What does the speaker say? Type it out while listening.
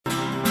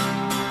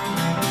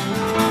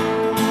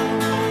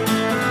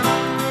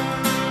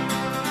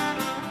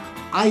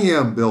I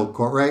am Bill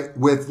Courtright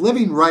with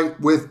Living Right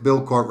with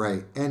Bill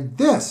Courtright, and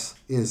this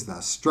is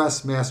the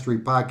Stress Mastery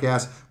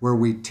Podcast, where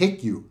we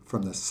take you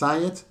from the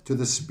science to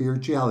the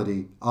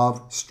spirituality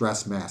of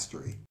stress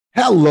mastery.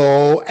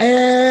 Hello,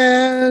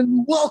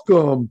 and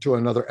welcome to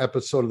another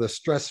episode of the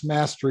Stress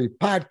Mastery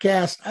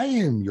Podcast. I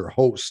am your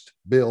host,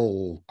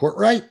 Bill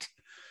Courtright,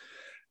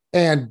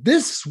 and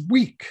this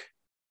week,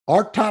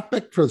 our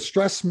topic for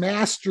stress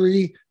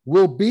mastery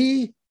will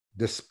be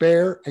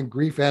despair and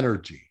grief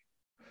energy.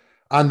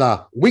 On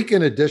the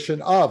weekend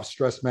edition of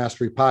Stress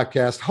Mastery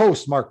Podcast,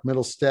 host Mark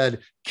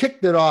Middlestead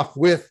kicked it off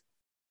with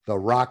the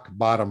rock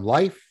bottom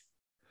life.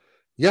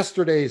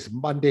 Yesterday's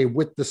Monday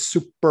with the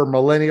Super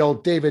Millennial,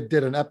 David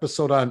did an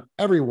episode on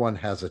Everyone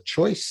Has a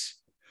Choice.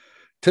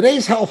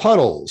 Today's Health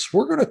Huddles,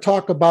 we're going to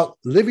talk about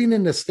living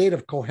in the state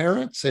of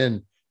coherence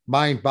and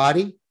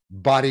mind-body,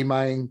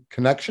 body-mind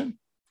connection.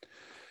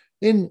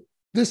 In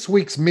this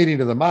week's Meeting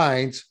of the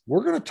Minds,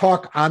 we're going to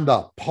talk on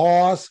the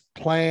pause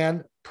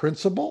plan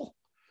principle.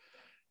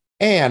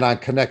 And on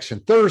Connection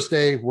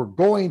Thursday, we're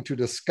going to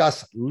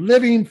discuss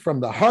living from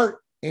the heart.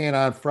 And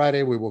on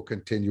Friday, we will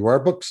continue our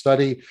book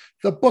study,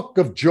 The Book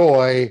of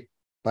Joy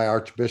by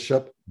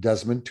Archbishop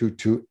Desmond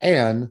Tutu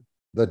and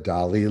the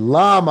Dalai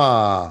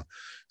Lama.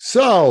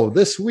 So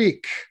this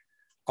week,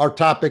 our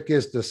topic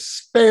is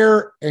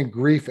despair and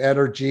grief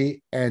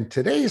energy. And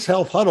today's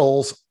Health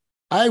Huddles,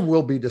 I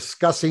will be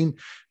discussing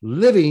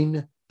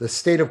living the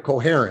state of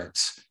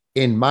coherence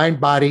in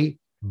mind-body,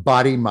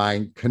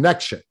 body-mind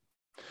connection.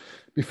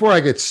 Before I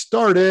get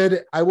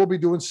started, I will be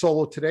doing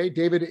solo today.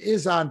 David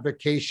is on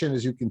vacation.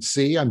 As you can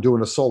see, I'm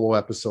doing a solo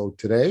episode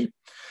today.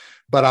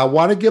 But I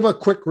want to give a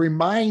quick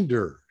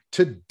reminder.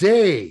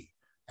 Today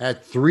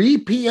at 3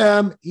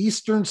 p.m.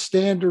 Eastern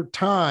Standard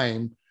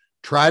Time,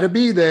 try to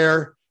be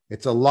there.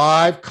 It's a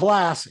live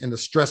class in the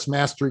Stress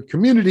Mastery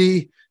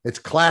community. It's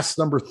class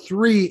number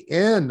 3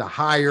 in the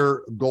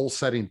higher goal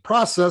setting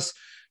process.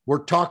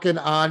 We're talking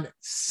on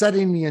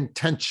setting the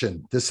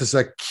intention. This is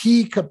a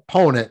key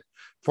component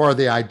for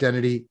the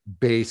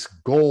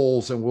identity-based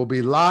goals, and we'll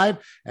be live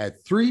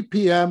at 3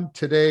 p.m.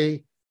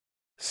 today,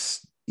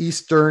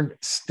 Eastern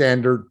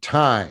Standard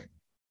Time.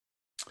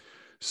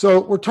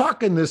 So we're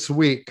talking this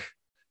week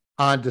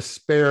on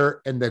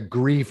despair and the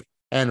grief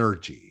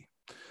energy.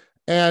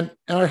 And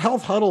in our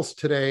Health Huddles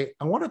today,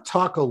 I want to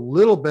talk a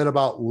little bit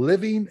about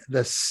living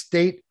the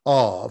state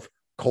of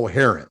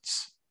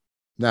coherence.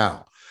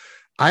 Now,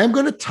 I am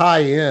going to tie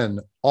in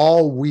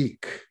all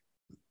week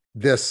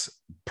this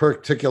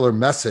particular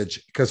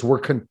message because we're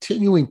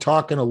continuing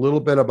talking a little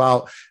bit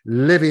about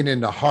living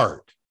in the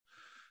heart.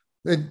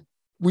 And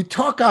we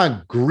talk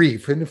on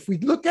grief. And if we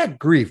look at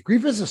grief,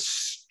 grief is a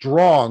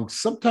strong,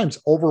 sometimes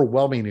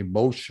overwhelming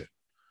emotion.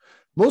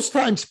 Most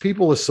times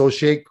people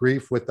associate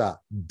grief with the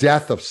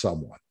death of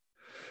someone,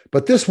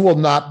 but this will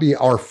not be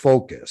our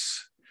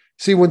focus.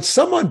 See, when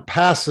someone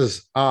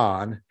passes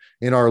on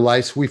in our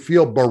lives, we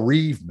feel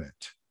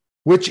bereavement,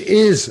 which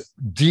is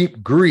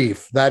deep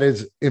grief that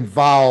is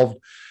involved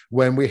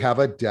when we have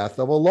a death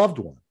of a loved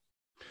one.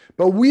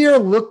 But we are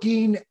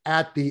looking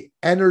at the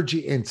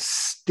energy and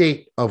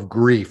state of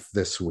grief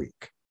this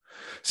week.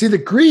 See, the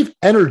grief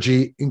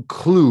energy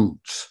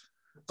includes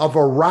a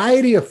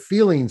variety of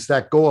feelings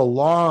that go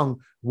along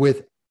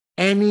with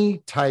any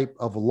type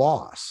of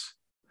loss.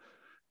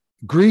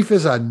 Grief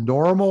is a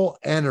normal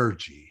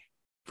energy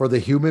for the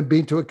human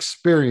being to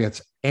experience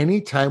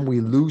anytime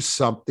we lose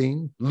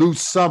something,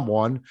 lose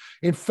someone.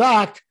 In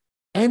fact,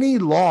 any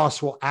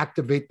loss will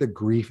activate the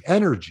grief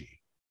energy.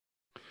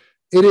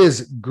 It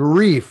is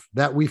grief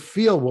that we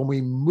feel when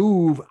we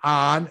move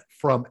on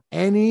from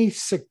any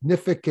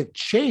significant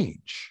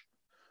change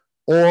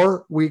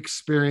or we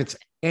experience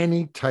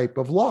any type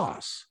of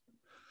loss.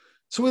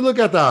 So we look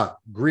at the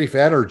grief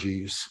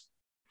energies.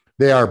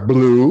 They are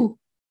blue,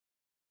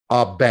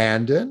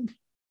 abandoned,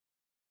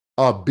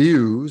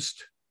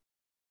 abused,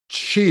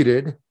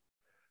 cheated,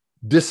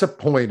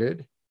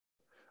 disappointed,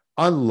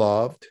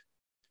 unloved,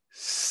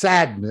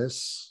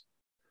 sadness,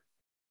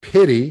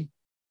 pity,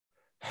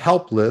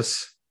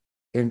 helpless,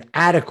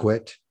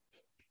 inadequate,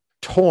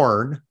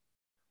 torn,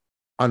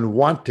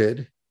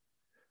 unwanted,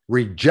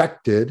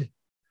 rejected,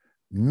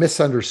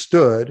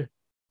 misunderstood,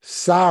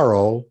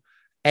 sorrow,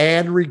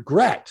 and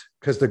regret,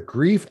 because the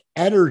grief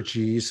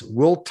energies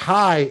will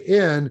tie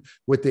in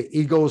with the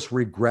ego's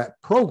regret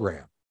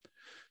program.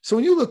 So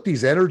when you look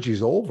these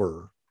energies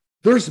over,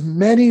 there's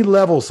many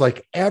levels,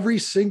 like every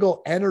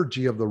single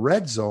energy of the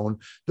red zone.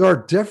 There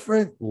are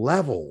different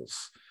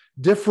levels,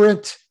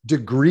 different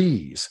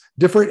degrees,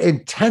 different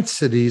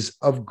intensities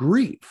of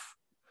grief.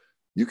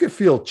 You could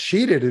feel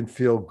cheated and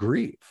feel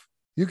grief.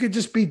 You could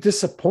just be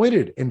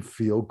disappointed and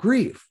feel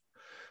grief.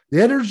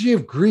 The energy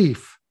of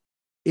grief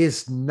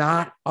is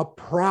not a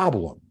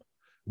problem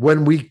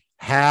when we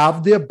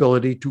have the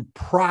ability to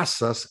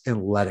process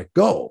and let it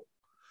go.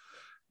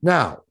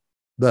 Now,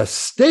 the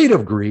state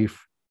of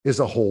grief is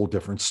a whole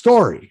different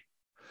story.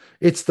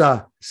 It's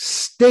the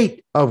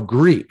state of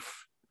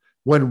grief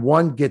when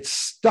one gets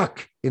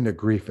stuck in the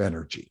grief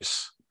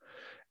energies.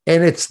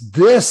 And it's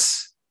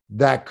this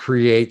that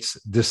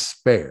creates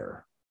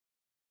despair.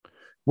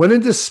 When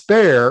in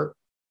despair,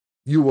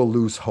 you will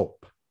lose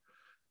hope.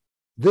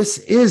 This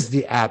is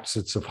the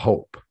absence of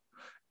hope.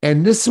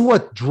 And this is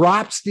what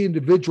drops the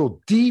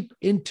individual deep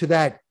into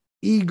that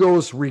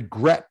ego's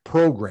regret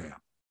program.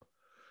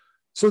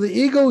 So the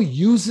ego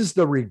uses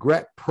the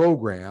regret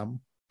program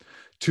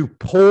to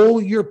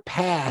pull your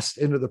past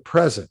into the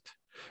present.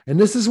 And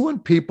this is when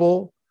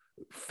people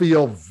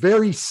feel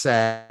very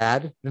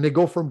sad and they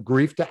go from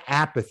grief to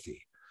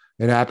apathy.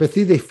 In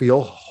apathy, they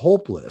feel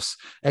hopeless.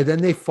 And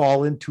then they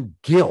fall into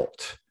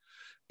guilt.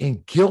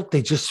 In guilt,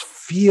 they just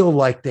feel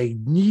like they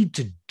need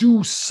to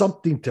do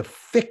something to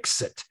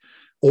fix it.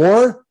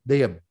 Or they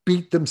have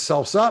beat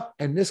themselves up,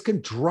 and this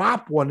can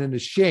drop one into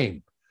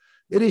shame.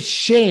 It is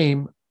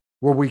shame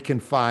where we can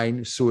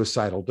find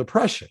suicidal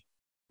depression.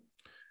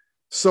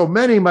 So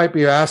many might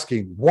be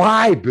asking,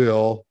 why,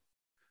 Bill,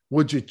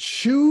 would you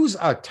choose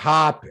a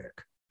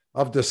topic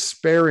of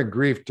despair and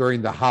grief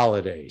during the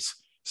holidays,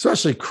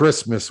 especially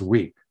Christmas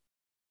week?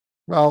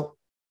 Well,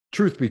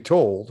 truth be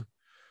told,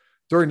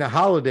 during the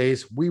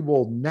holidays, we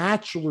will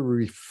naturally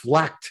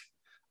reflect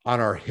on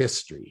our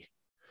history.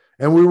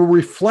 And we will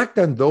reflect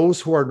on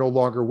those who are no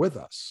longer with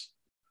us.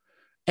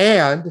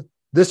 And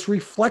this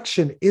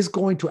reflection is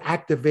going to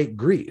activate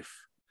grief.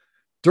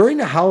 During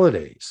the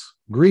holidays,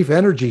 grief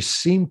energy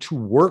seems to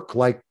work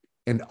like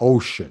an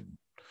ocean,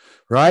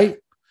 right?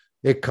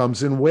 It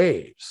comes in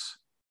waves,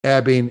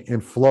 ebbing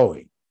and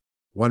flowing.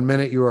 1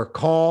 minute you are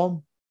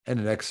calm, and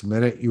the next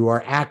minute you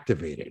are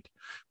activated.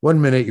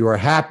 1 minute you are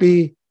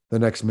happy, the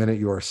next minute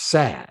you are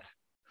sad.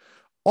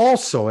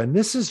 Also, and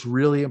this is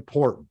really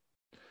important,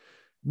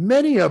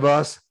 many of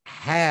us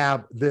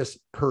have this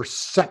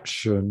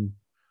perception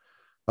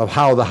of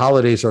how the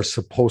holidays are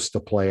supposed to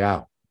play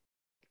out.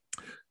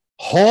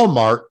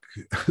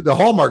 The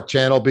Hallmark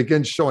Channel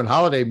begins showing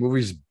holiday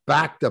movies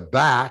back to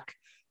back.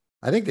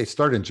 I think they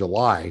start in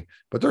July,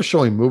 but they're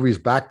showing movies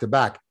back to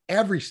back.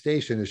 Every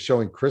station is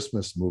showing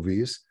Christmas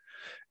movies.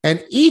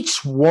 And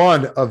each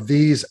one of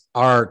these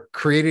are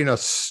creating a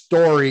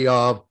story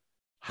of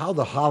how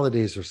the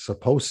holidays are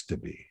supposed to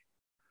be.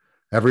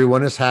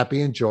 Everyone is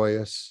happy and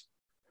joyous.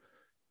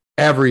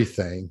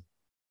 Everything,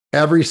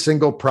 every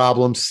single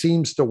problem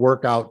seems to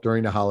work out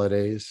during the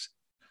holidays.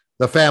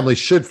 The family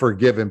should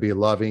forgive and be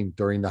loving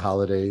during the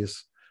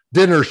holidays.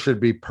 Dinner should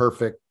be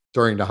perfect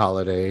during the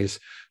holidays.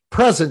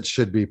 Presents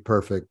should be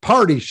perfect.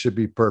 Parties should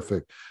be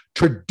perfect.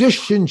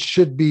 Traditions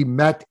should be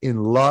met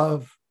in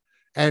love.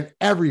 And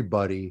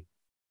everybody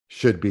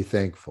should be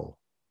thankful.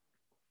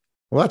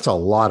 Well, that's a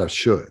lot of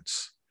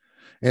shoulds.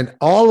 And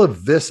all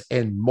of this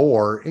and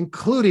more,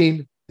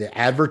 including the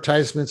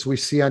advertisements we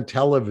see on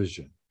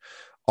television,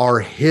 our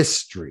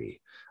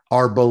history,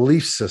 our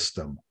belief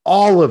system,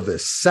 all of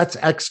this sets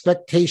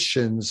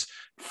expectations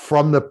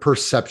from the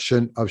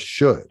perception of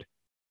should.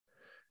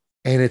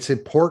 And it's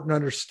important to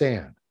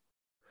understand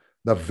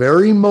the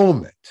very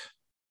moment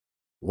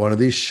one of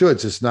these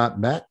shoulds is not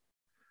met,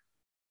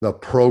 the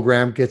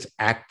program gets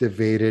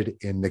activated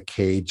in the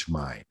cage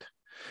mind.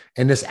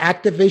 And this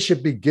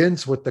activation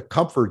begins with the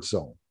comfort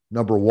zone.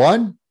 Number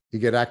one, you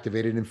get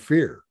activated in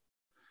fear.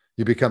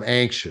 You become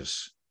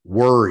anxious,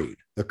 worried.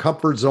 The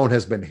comfort zone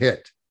has been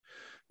hit.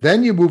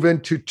 Then you move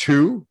into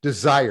 2,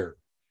 desire.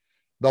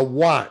 The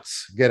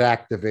wants get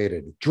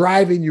activated,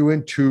 driving you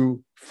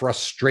into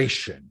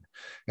frustration.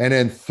 And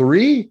then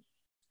 3,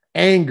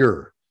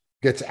 anger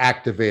gets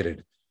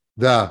activated.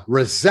 The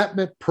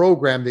resentment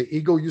program, the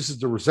ego uses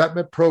the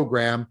resentment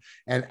program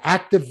and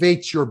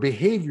activates your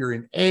behavior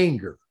in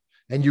anger.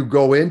 And you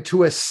go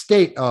into a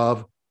state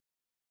of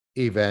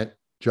event,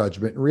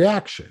 judgment, and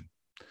reaction.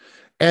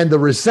 And the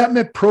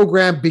resentment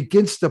program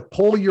begins to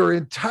pull your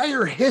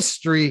entire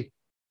history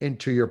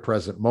into your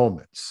present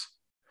moments.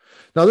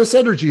 Now, this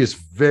energy is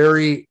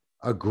very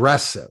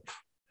aggressive.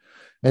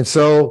 And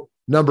so,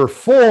 number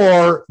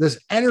 4, this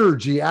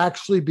energy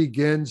actually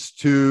begins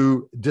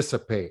to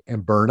dissipate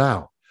and burn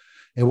out.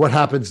 And what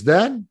happens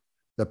then?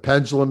 The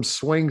pendulum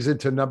swings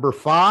into number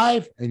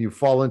 5, and you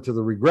fall into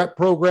the regret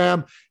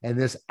program, and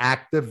this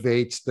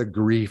activates the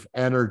grief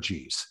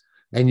energies,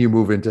 and you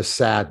move into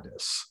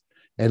sadness.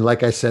 And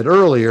like I said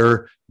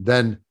earlier,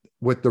 then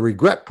with the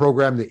regret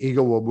program, the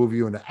ego will move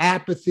you into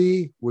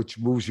apathy, which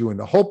moves you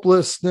into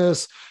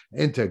hopelessness,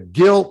 into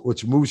guilt,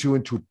 which moves you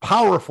into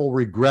powerful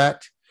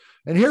regret.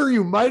 And here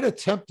you might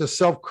attempt to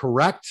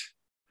self-correct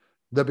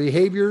the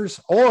behaviors,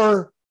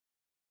 or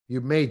you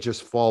may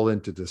just fall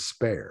into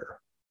despair.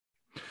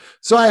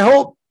 So I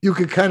hope you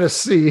can kind of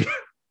see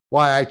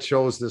why I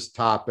chose this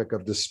topic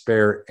of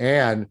despair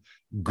and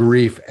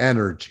grief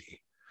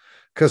energy.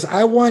 Because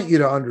I want you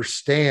to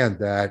understand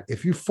that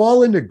if you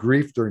fall into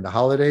grief during the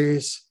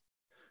holidays,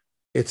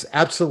 it's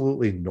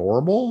absolutely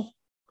normal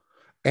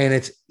and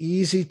it's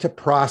easy to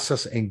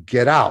process and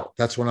get out.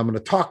 That's what I'm going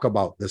to talk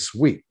about this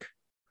week.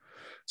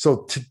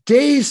 So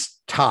today's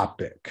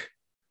topic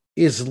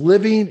is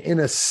living in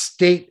a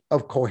state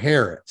of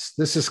coherence.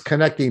 This is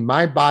connecting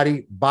mind,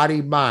 body,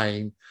 body,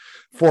 mind,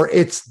 for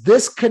it's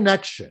this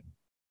connection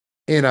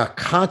in a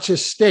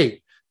conscious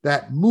state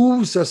that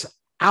moves us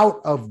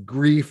out of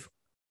grief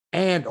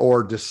and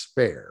or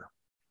despair.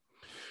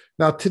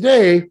 Now,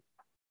 today,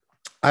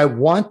 I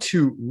want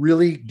to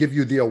really give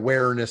you the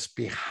awareness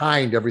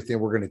behind everything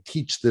we're going to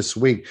teach this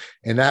week,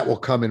 and that will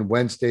come in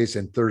Wednesdays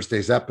and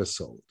Thursdays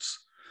episodes.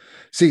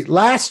 See,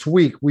 last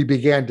week, we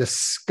began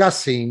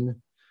discussing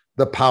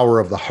the power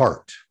of the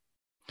heart.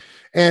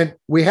 And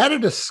we had a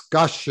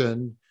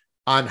discussion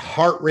on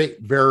heart rate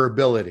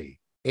variability,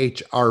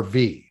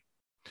 HRV.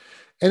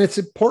 And it's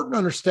important to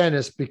understand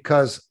this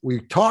because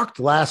we talked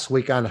last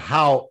week on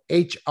how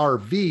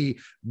HRV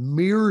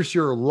mirrors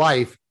your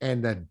life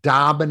and the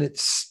dominant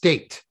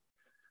state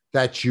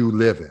that you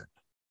live in.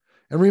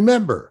 And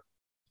remember,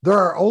 there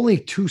are only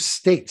two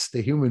states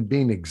the human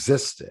being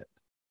exists in.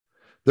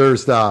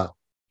 There's the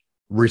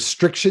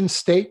restriction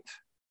state.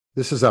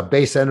 This is a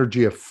base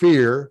energy of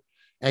fear,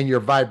 and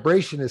your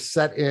vibration is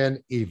set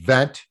in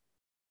event,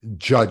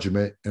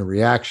 judgment, and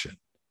reaction.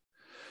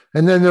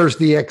 And then there's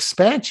the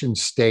expansion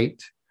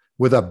state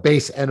with a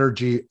base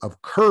energy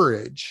of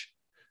courage.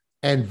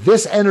 And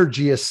this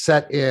energy is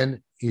set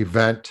in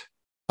event,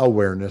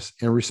 awareness,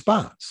 and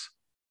response.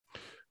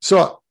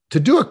 So to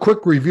do a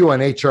quick review on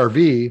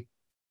HRV,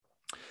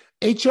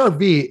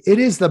 it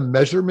is the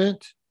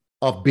measurement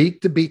of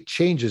beat-to-beat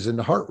changes in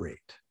the heart rate.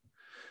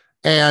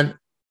 And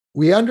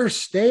we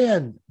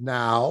understand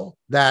now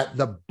that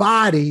the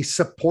body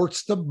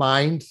supports the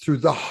mind through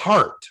the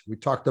heart. We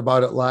talked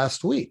about it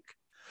last week.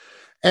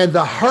 And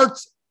the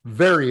heart's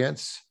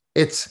variance,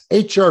 its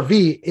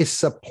HRV, is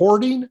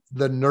supporting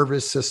the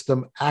nervous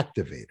system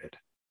activated.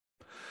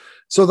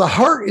 So the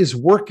heart is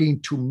working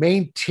to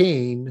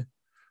maintain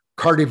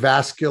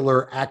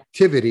cardiovascular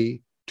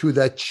activity to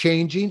the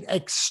changing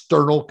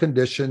external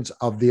conditions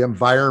of the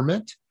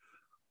environment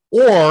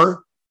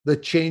or the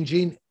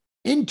changing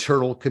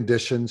internal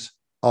conditions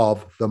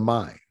of the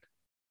mind.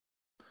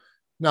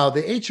 Now,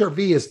 the HRV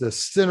is the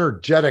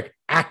synergetic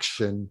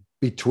action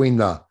between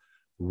the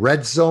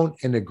red zone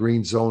and the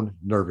green zone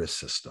nervous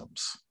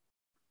systems.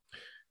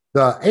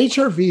 The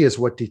HRV is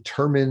what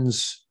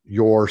determines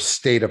your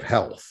state of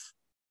health.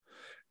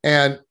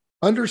 And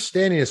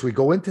understanding as we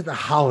go into the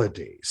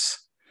holidays,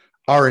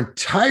 our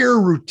entire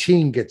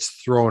routine gets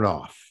thrown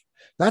off.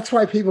 That's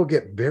why people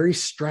get very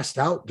stressed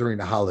out during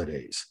the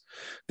holidays.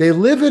 They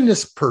live in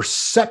this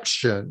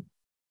perception,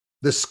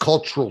 this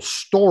cultural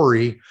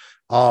story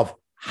of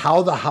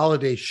how the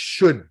holiday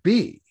should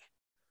be.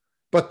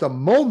 But the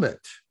moment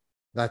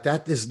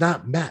that is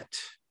not met,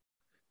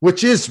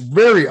 which is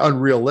very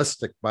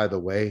unrealistic, by the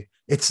way,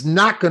 it's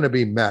not going to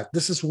be met.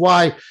 This is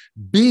why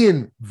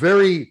being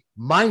very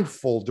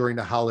mindful during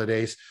the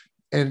holidays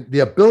and the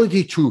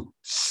ability to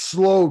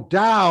slow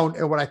down.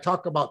 And when I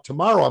talk about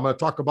tomorrow, I'm going to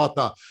talk about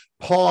the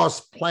pause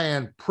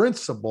plan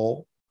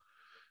principle.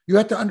 You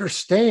have to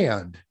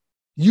understand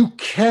you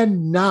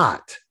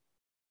cannot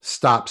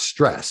stop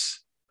stress.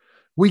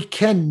 We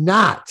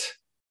cannot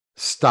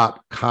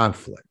stop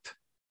conflict.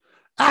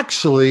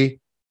 Actually,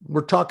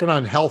 we're talking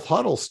on health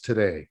huddles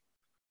today.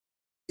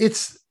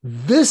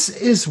 This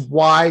is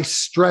why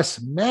stress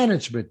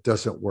management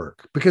doesn't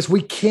work, because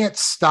we can't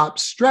stop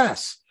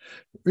stress.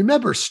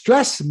 Remember,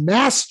 stress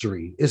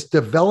mastery is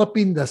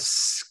developing the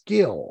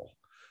skill,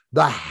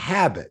 the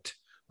habit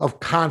of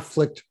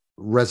conflict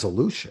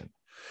resolution.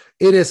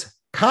 It is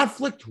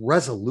conflict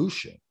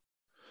resolution,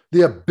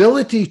 the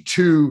ability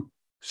to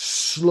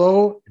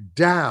slow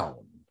down.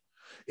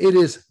 It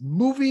is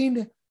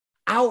moving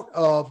out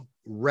of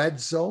red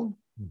zone,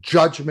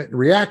 judgment, and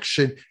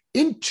reaction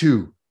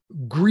into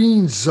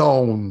green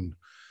zone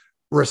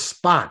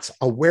response,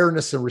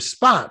 awareness and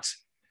response.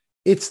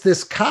 It's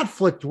this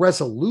conflict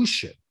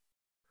resolution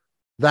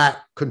that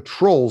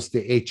controls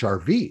the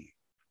HRV.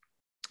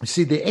 You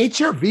see, the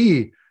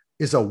HRV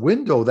is a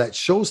window that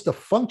shows the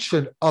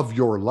function of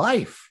your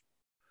life.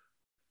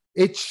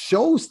 It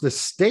shows the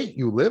state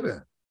you live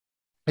in.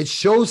 It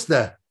shows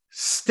the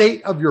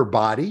state of your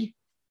body.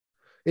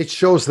 It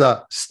shows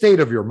the state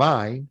of your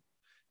mind.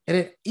 And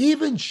it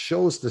even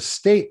shows the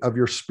state of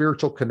your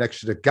spiritual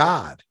connection to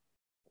God,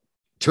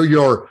 to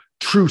your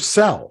true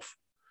self,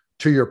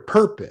 to your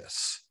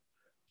purpose,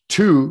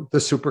 to the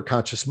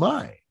superconscious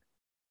mind.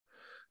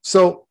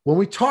 So when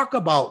we talk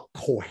about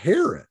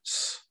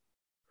coherence,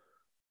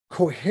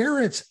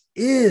 coherence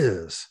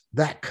is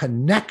that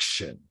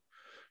connection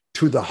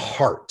to the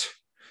heart.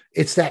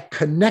 It's that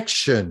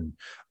connection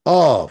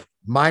of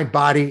mind,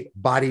 body,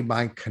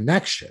 mind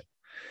connection.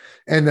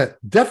 And the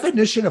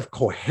definition of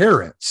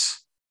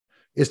coherence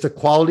is the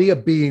quality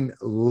of being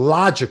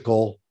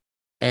logical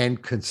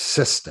and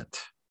consistent.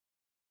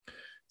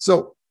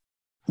 So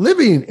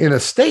living in a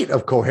state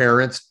of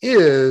coherence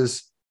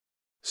is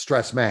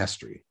stress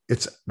mastery.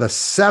 It's the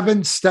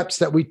 7 steps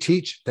that we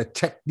teach, the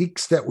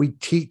techniques that we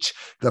teach,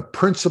 the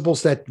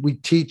principles that we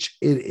teach.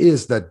 It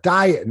is the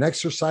diet and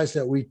exercise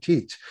that we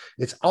teach.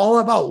 It's all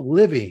about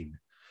living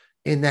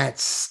in that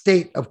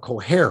state of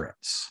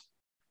coherence.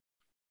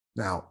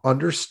 Now,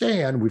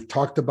 understand, we've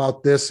talked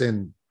about this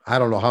in, I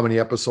don't know how many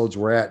episodes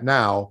we're at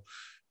now.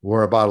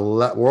 We're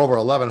over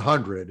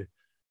 1,100.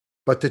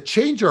 But to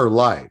change our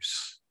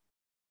lives,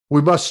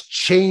 We must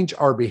change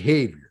our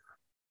behavior.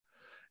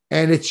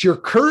 And it's your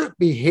current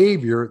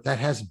behavior that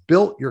has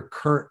built your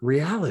current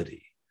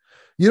reality.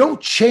 You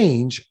don't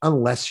change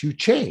unless you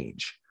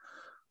change.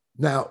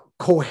 Now,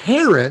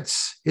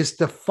 coherence is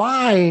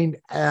defined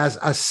as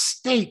a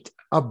state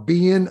of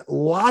being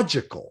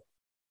logical.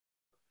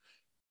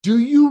 Do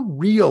you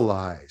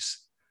realize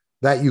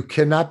that you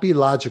cannot be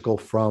logical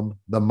from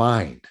the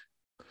mind?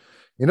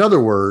 In other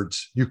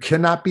words, you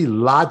cannot be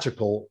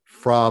logical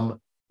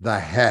from the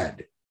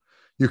head.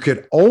 You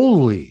can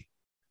only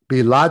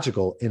be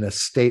logical in a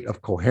state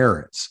of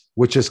coherence,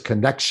 which is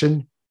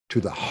connection to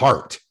the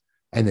heart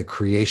and the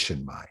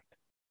creation mind.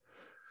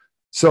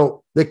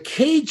 So the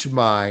cage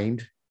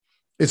mind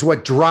is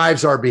what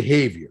drives our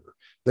behavior.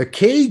 The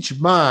cage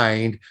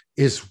mind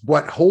is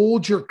what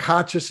holds your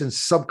conscious and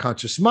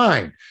subconscious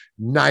mind.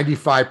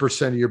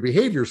 95% of your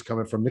behavior is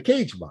coming from the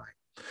cage mind.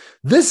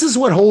 This is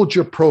what holds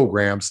your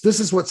programs. This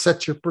is what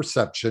sets your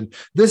perception.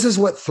 This is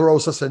what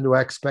throws us into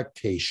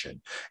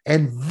expectation.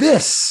 And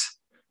this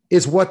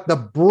is what the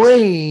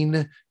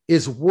brain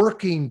is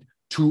working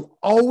to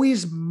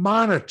always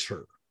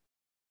monitor,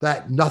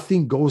 that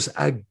nothing goes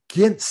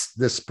against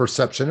this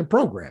perception and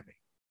programming.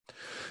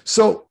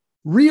 So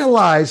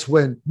realize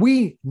when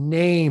we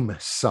name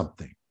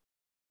something,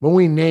 when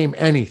we name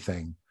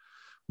anything,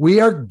 we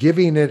are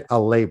giving it a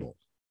label.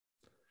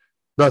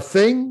 The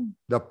thing,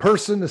 the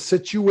person, the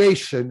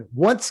situation,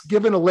 once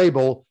given a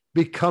label,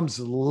 becomes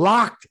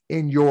locked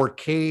in your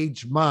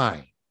cage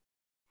mind.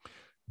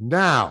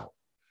 Now,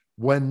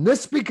 when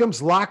this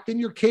becomes locked in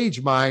your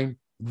cage mind,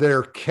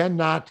 there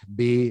cannot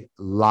be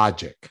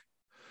logic.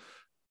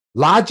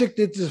 Logic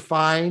is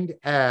defined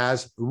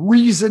as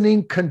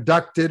reasoning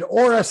conducted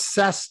or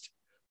assessed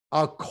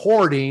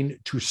according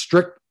to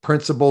strict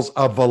principles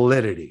of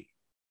validity.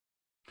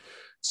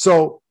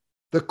 So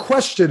the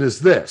question is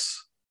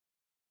this: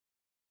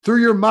 through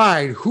your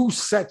mind, who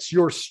sets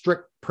your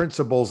strict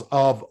principles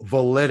of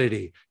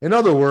validity? In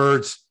other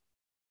words,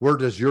 where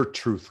does your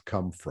truth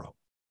come from?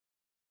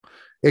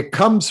 It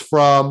comes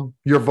from,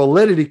 your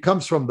validity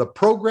comes from the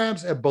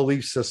programs and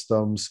belief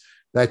systems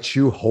that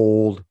you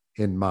hold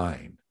in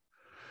mind.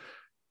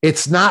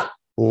 It's not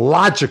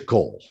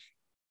logical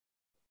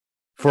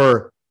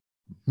for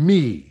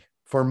me,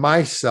 for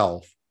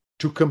myself,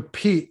 to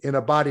compete in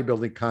a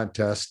bodybuilding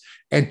contest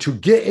and to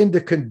get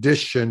into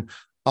condition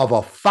of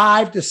a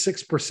 5 to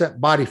 6%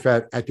 body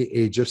fat at the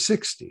age of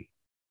 60.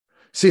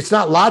 See, it's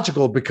not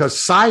logical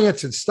because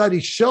science and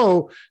studies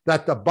show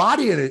that the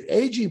body in an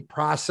aging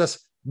process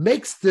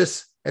makes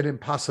this an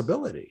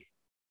impossibility.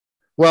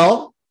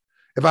 Well,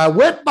 if I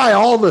went by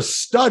all the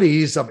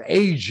studies of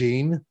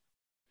aging,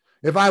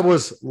 if I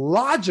was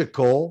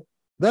logical,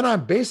 then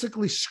I'm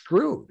basically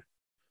screwed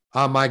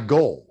on my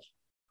goal.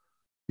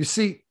 You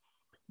see,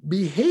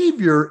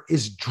 behavior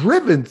is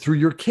driven through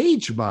your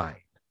cage mind.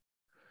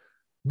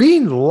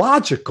 Being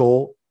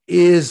logical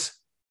is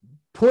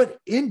put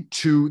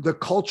into the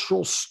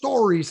cultural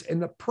stories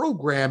and the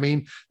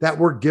programming that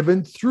were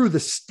given through the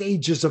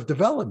stages of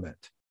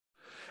development.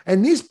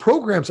 And these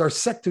programs are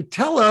set to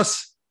tell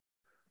us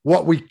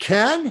what we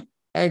can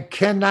and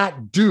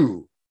cannot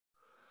do.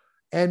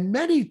 And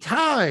many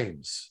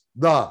times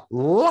the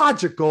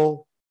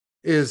logical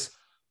is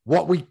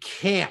what we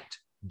can't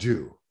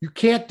do. You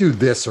can't do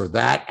this or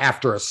that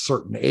after a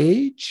certain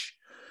age.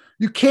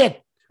 You can't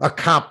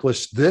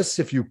accomplish this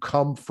if you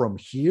come from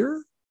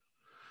here.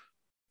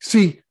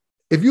 See,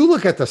 if you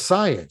look at the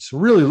science,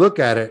 really look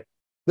at it,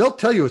 they'll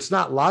tell you it's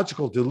not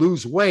logical to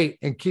lose weight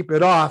and keep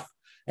it off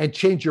and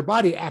change your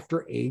body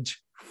after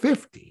age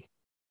 50.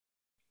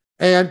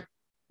 And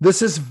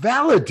this is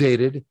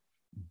validated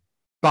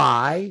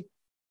by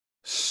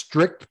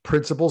strict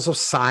principles of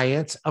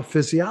science, of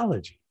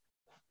physiology.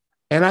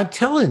 And I'm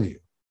telling you,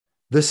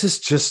 this is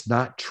just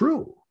not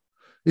true.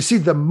 You see,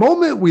 the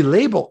moment we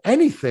label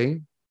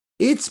anything,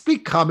 it's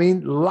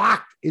becoming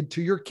locked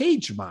into your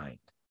cage mind.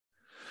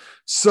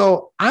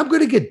 So I'm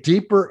going to get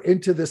deeper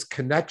into this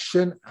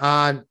connection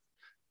on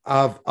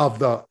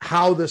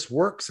how this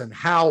works and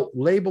how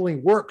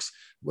labeling works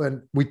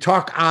when we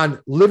talk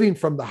on living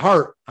from the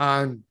heart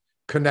on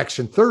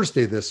Connection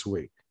Thursday this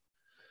week.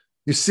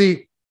 You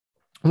see,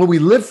 when we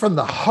live from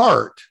the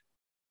heart,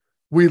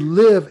 we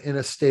live in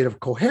a state of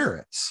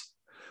coherence.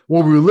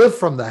 When we live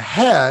from the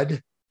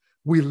head,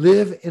 we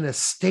live in a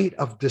state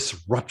of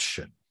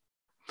disruption.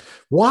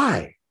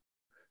 Why?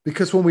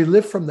 Because when we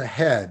live from the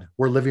head,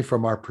 we're living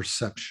from our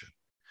perception.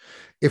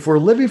 If we're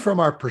living from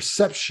our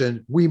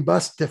perception, we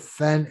must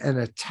defend and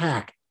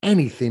attack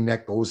anything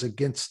that goes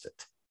against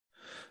it.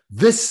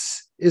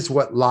 This is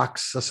what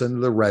locks us into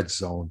the red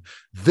zone.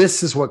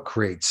 This is what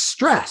creates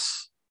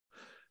stress.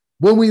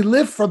 When we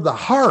live from the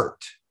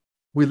heart,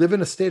 we live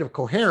in a state of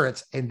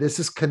coherence, and this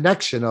is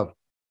connection of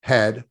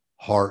head,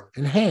 heart,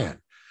 and hand.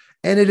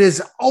 And it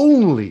is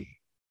only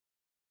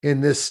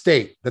in this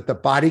state that the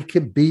body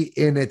can be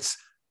in its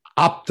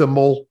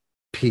optimal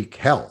peak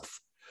health.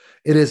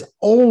 It is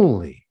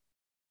only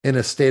in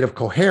a state of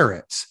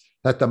coherence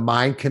that the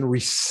mind can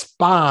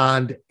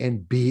respond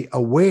and be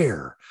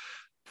aware.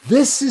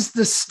 This is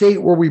the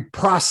state where we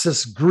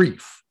process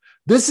grief.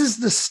 This is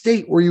the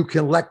state where you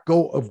can let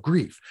go of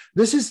grief.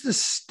 This is the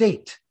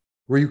state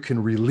where you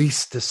can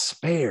release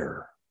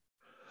despair.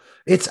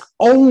 It's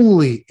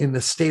only in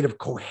the state of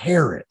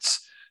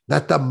coherence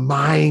that the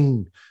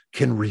mind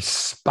can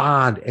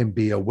respond and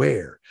be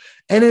aware.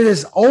 And it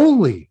is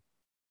only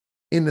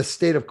in the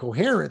state of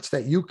coherence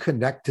that you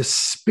connect to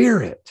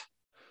spirit.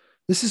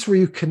 This is where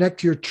you connect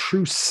to your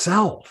true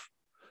self.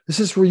 This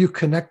is where you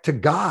connect to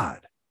God.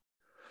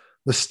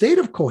 The state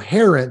of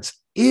coherence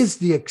is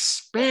the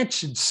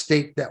expansion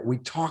state that we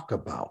talk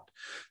about.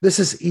 This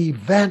is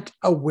event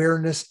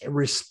awareness and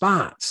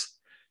response.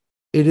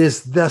 It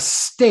is the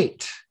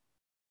state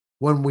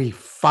when we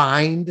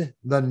find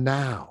the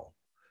now.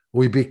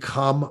 We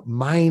become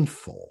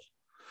mindful.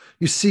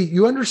 You see,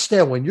 you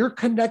understand when you're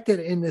connected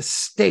in this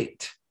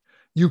state,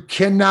 you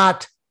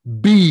cannot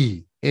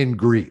be in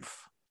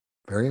grief.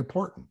 Very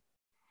important.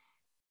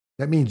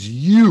 That means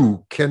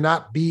you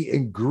cannot be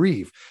in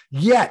grief,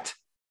 yet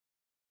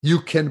you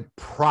can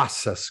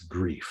process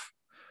grief.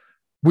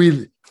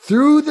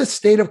 Through the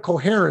state of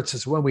coherence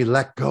is when we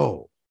let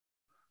go.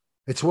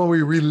 It's when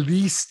we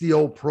release the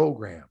old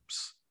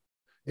programs.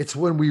 It's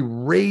when we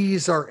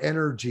raise our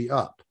energy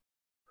up.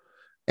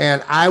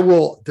 And I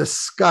will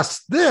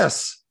discuss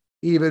this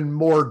even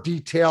more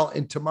detail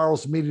in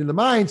tomorrow's Meeting of the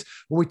Minds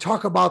when we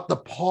talk about the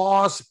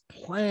pause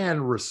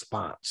plan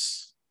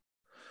response.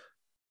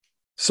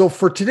 So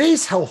for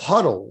today's Health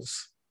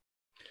Huddles,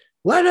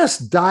 let us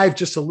dive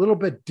just a little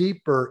bit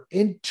deeper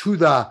into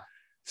the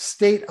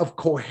state of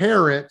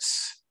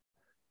coherence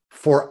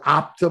for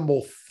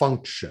optimal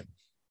function.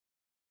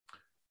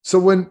 So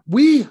when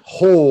we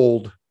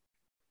hold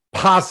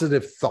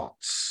positive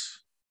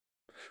thoughts,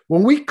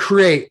 when we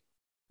create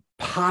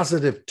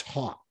positive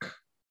talk,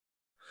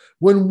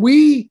 when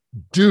we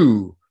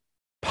do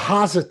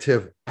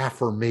positive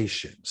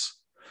affirmations,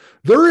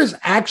 there is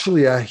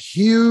actually a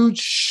huge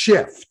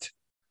shift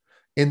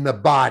in the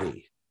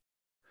body.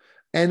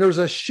 And there's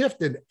a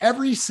shift in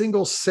every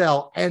single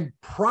cell and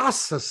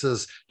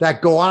processes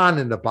that go on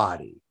in the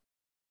body.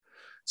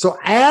 So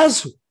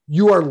as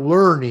you are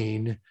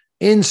learning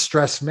in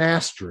stress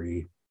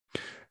mastery,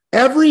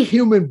 every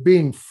human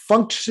being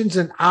functions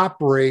and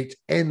operates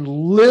and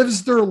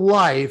lives their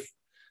life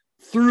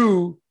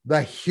through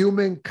the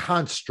human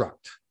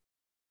construct.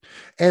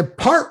 And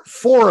part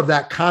 4 of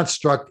that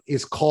construct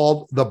is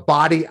called the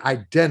body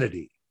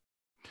identity.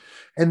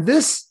 And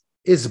this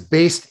is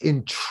based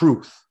in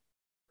truth.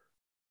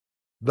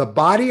 The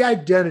body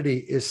identity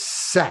is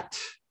set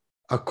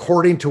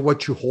according to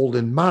what you hold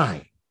in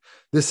mind.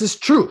 This is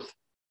truth.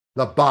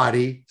 The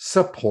body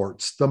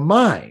supports the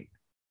mind.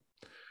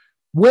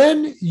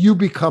 When you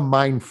become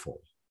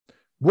mindful,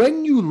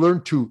 when you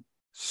learn to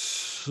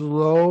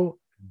slow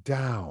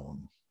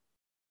down,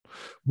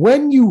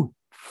 when you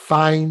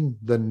find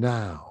the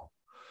now,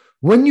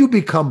 when you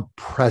become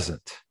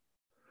present,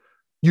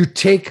 you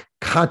take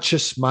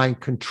conscious mind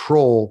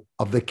control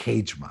of the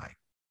cage mind.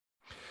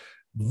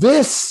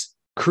 This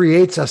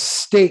creates a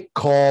state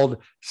called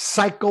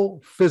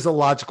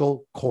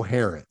psychophysiological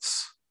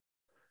coherence.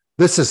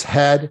 This is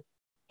head,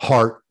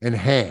 heart, and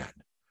hand.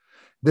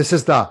 This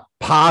is the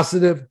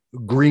positive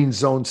green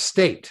zone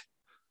state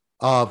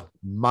of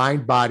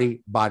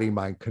mind-body,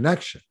 body-mind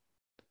connection.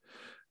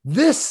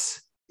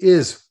 This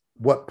is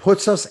what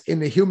puts us in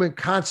the human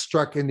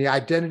construct in the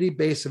identity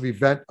base of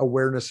event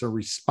awareness and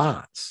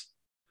response.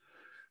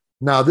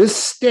 Now, this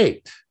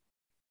state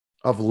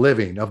of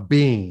living, of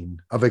being,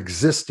 of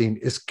existing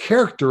is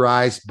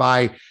characterized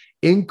by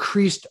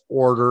increased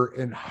order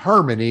and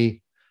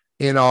harmony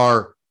in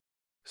our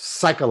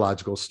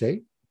psychological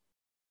state,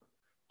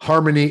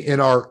 harmony in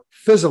our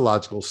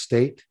physiological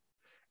state,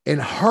 and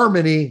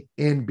harmony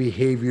in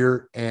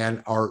behavior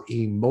and our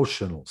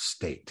emotional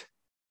state.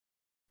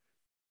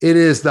 It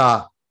is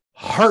the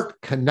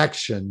heart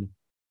connection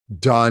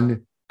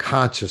done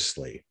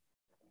consciously.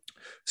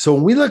 So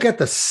when we look at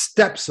the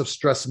steps of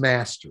stress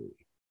mastery,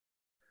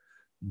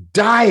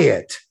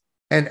 diet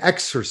and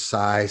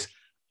exercise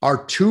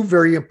are 2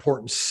 very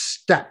important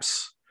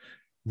steps.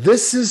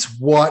 This is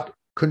what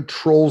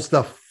controls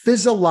the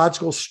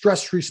physiological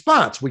stress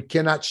response. We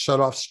cannot shut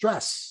off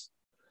stress.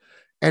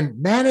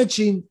 And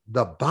managing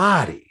the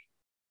body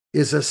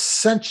is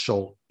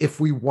essential if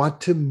we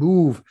want to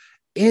move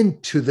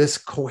into this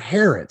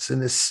coherence, in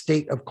this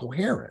state of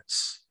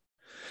coherence.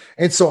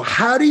 And so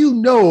how do you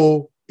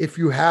know if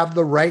you have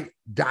the right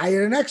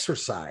diet and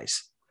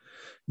exercise?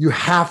 You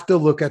have to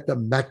look at the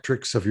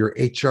metrics of your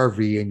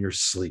HRV and your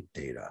sleep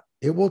data.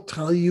 It will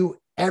tell you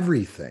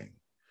everything.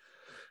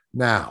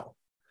 Now,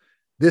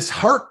 this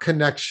heart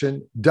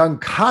connection done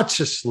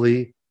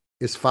consciously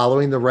is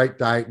following the right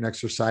diet and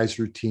exercise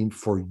routine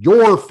for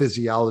your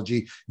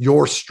physiology,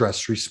 your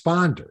stress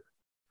responder.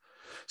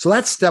 So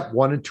that's step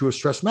 1 and 2 of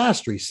stress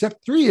mastery. Step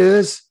 3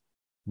 is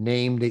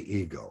name the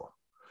ego.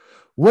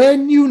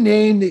 When you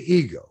name the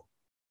ego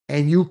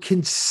and you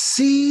can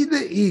see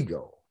the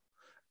ego,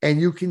 and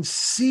you can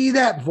see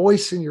that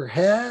voice in your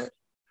head,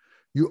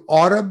 you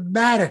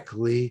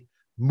automatically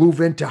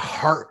move into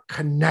heart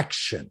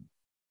connection.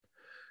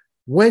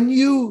 When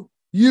you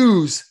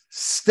use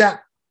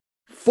step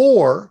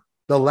 4,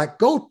 the let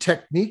go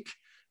technique,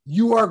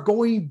 you are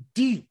going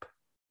deep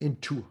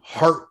into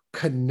heart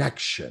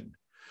connection.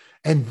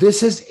 And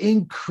this is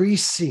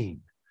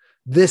increasing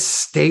this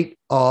state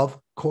of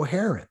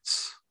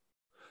coherence.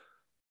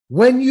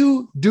 When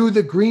you do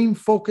the Green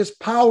Focus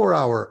Power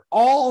Hour,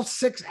 all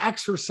 6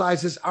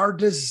 exercises are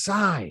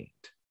designed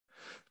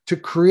to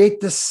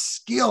create the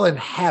skill and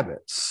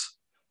habits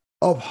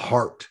of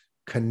heart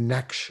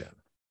connection.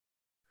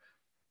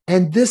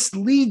 And this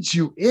leads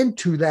you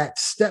into that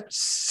step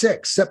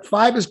 6. Step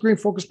 5 is Green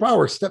Focus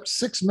Power. Step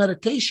 6,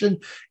 meditation,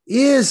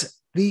 is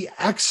the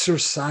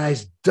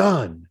exercise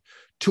done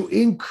to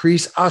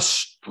increase a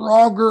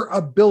stronger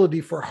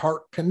ability for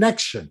heart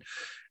connection.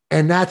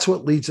 And that's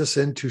what leads us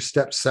into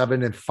step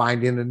 7 and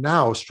finding the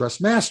now,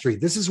 stress mastery.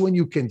 This is when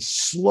you can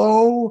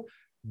slow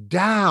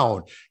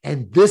down,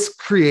 and this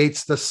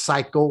creates the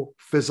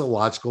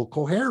psychophysiological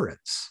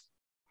coherence.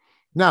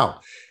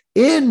 Now,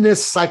 in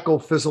this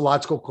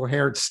psychophysiological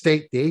coherent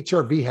state, the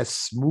HRV has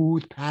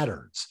smooth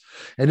patterns,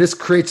 and this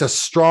creates a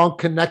strong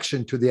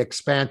connection to the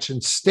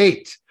expansion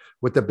state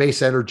with the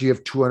base energy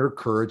of 200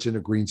 courage and the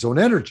green zone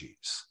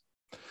energies.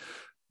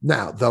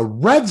 Now, the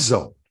red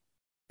zone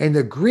and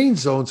the green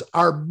zones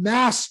are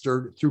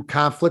mastered through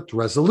conflict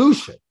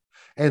resolution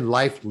and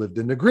life lived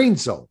in the green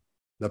zone,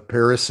 the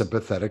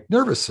parasympathetic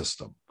nervous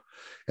system.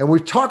 And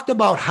we've talked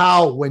about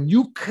how when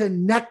you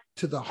connect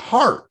to the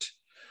heart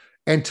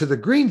and to the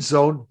green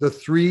zone, the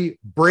 3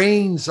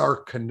 brains are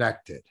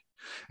connected.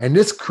 And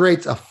this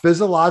creates a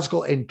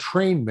physiological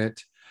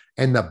entrainment,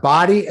 and the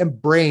body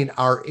and brain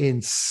are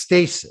in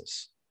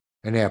stasis,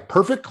 and they have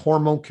perfect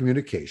hormone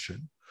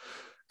communication.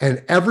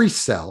 And every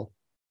cell,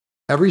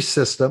 every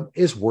system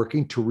is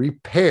working to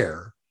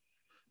repair,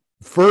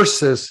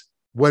 versus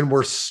when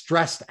we're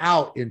stressed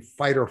out in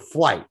fight or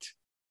flight,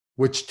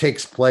 which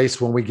takes place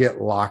when we get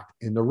locked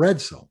in the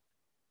red zone.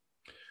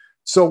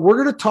 So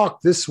we're going to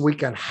talk this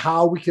week on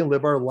how we can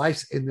live our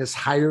lives in this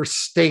higher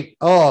state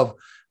of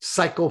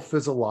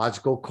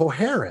psychophysiological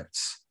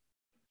coherence.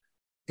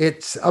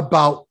 It's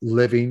about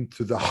living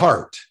through the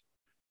heart.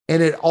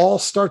 And it all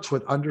starts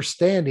with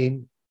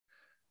understanding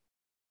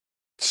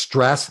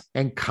stress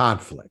and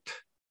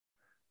conflict.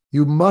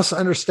 You must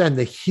understand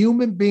the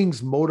human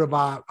being's mode of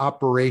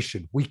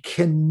operation. We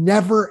can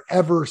never,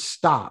 ever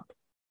stop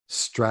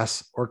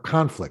stress or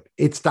conflict.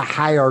 It's the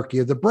hierarchy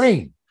of the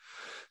brain.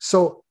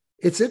 So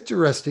it's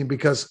interesting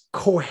because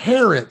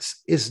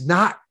coherence is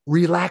not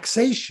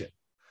relaxation.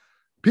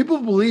 People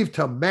believe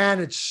to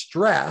manage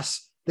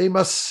stress, they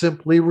must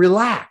simply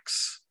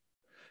relax.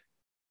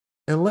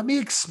 And let me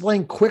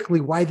explain quickly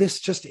why this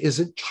just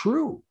isn't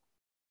true.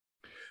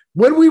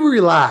 When we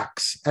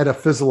relax at a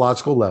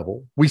physiological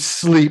level, we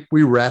sleep,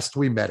 we rest,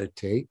 we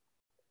meditate.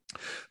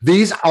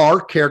 These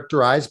are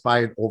characterized by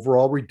an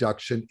overall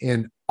reduction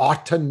in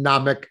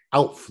autonomic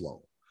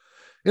outflow.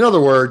 In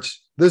other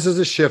words, this is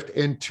a shift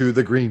into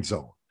the green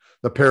zone,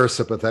 the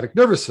parasympathetic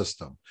nervous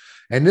system.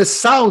 And this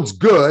sounds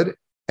good,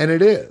 and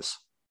it is.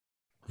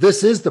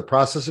 This is the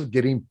process of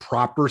getting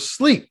proper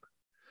sleep,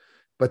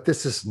 but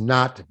this is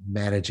not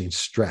managing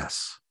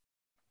stress.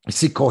 You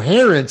see,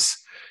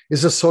 coherence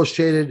is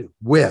associated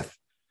with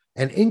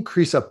an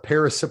increase of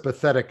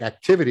parasympathetic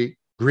activity,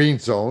 green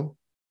zone,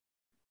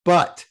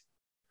 but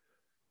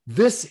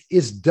this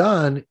is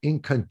done in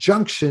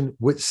conjunction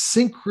with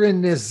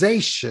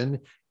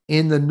synchronization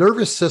in the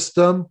nervous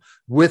system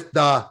with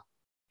the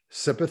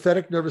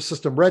sympathetic nervous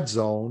system, red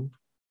zone,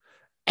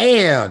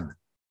 and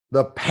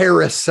the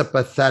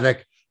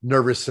parasympathetic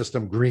nervous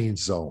system, green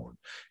zone.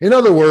 In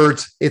other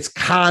words, it's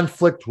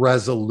conflict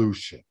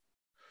resolution.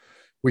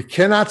 We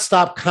cannot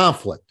stop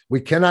conflict.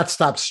 We cannot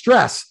stop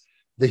stress.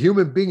 The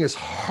human being is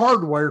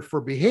hardwired for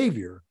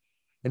behavior,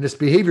 and this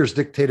behavior is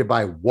dictated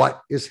by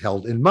what is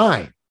held in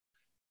mind.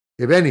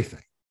 If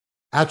anything,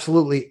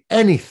 absolutely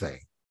anything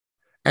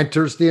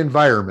enters the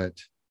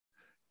environment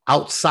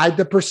outside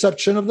the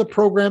perception of the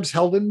programs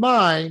held in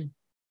mind,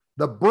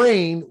 the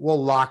brain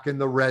will lock in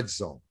the red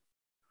zone.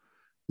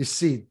 You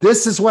see,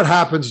 this is what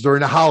happens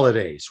during the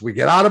holidays. We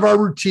get out of our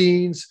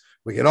routines,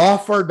 we get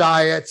off our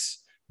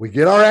diets, we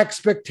get our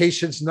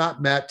expectations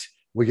not met,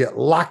 we get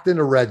locked in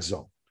the red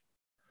zone.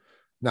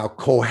 Now,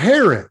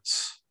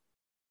 coherence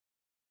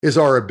is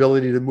our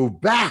ability to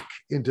move back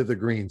into the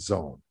green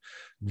zone.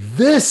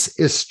 This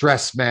is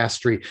stress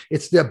mastery.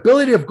 It's the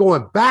ability of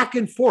going back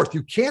and forth.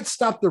 You can't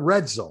stop the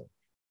red zone.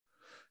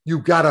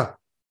 You've got to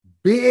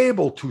be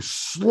able to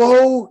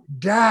slow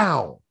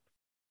down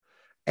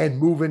and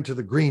move into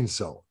the green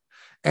zone.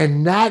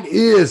 And that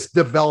is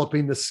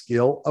developing the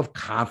skill of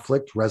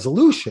conflict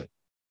resolution.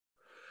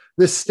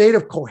 This state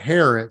of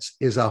coherence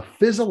is a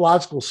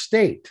physiological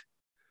state.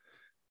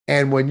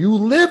 And when you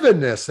live in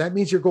this, that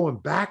means you're going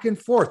back and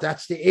forth.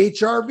 That's the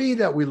HRV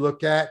that we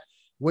look at.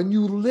 When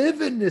you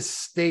live in this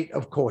state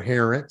of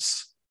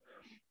coherence,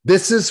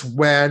 this is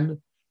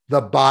when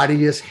the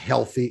body is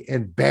healthy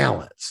and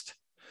balanced.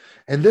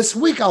 And this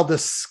week, I'll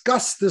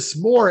discuss this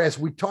more as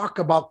we talk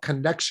about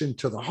connection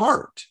to the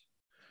heart.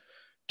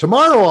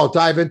 Tomorrow, I'll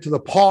dive into the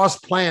pause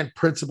plan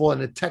principle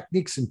and the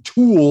techniques and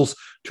tools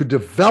to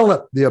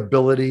develop the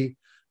ability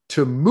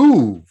to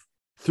move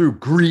through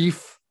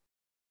grief,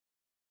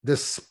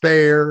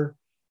 despair,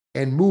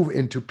 and move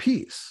into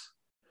peace.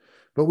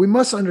 But we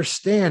must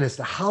understand as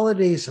the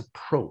holidays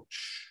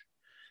approach,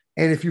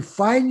 and if you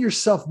find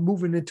yourself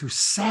moving into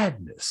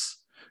sadness,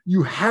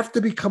 you have to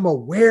become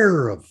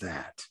aware of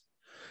that.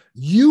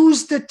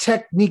 Use the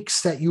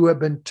techniques that you have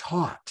been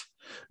taught.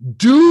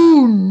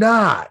 Do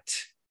not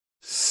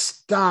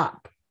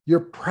stop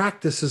your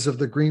practices of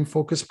the Green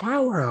Focus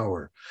Power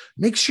Hour.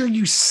 Make sure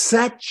you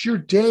set your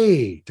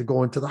day to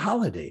go into the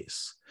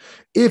holidays.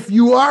 If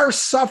you are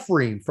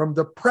suffering from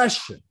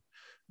depression,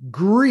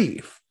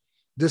 grief,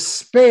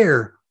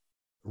 despair,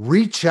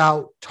 reach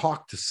out,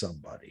 talk to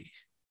somebody.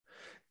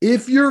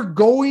 If you're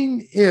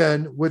going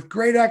in with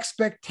great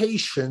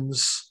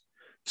expectations,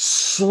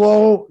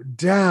 slow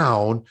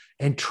down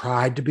and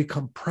try to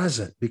become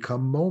present,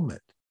 become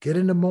moment, get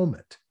in the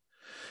moment.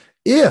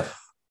 If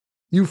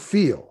you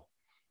feel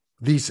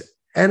these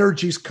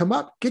energies come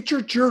up, get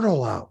your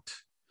journal out.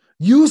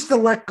 Use the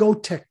let go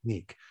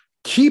technique.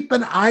 Keep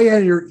an eye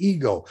on your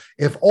ego.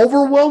 If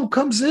overwhelm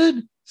comes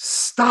in,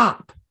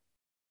 stop.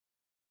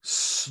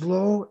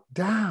 Slow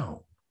down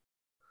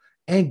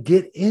and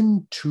get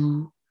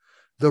into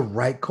the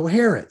right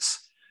coherence.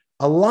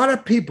 A lot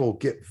of people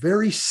get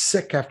very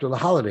sick after the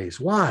holidays.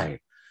 Why?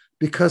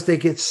 Because they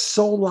get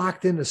so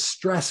locked into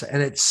stress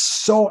and it's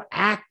so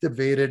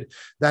activated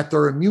that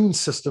their immune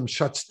system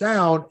shuts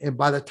down. And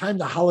by the time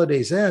the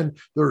holidays end,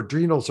 their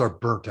adrenals are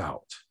burnt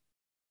out.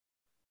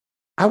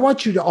 I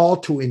want you all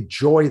to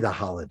enjoy the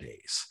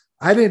holidays.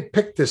 I didn't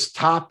pick this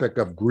topic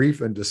of grief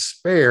and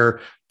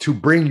despair to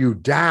bring you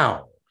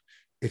down.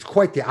 It's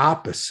quite the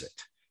opposite.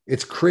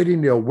 It's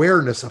creating the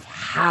awareness of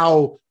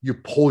how you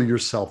pull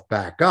yourself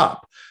back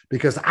up.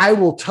 Because I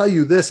will tell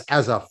you this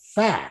as a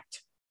fact,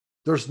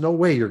 there's no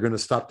way you're going to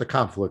stop the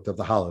conflict of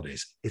the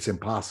holidays. It's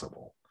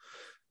impossible.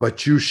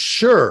 But you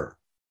sure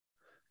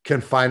can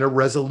find a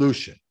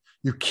resolution.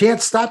 You can't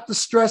stop the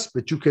stress,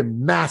 but you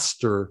can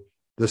master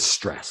the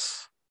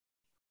stress.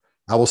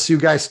 I will see you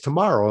guys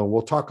tomorrow, and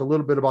we'll talk a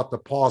little bit about the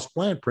pause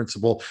plan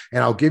principle,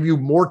 and I'll give you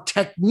more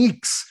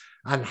techniques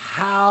on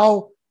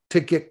how to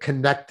get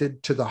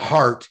connected to the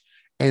heart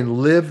and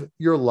live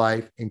your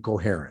life in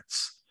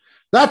coherence.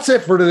 That's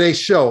it for today's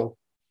show.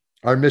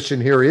 Our mission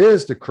here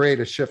is to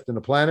create a shift in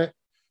the planet.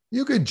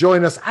 You can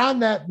join us on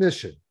that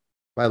mission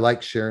by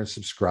like, share, and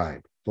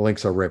subscribe. The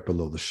links are right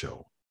below the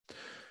show.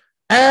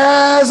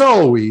 As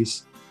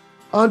always,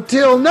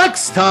 until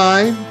next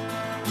time,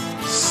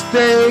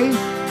 stay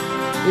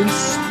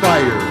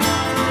inspired.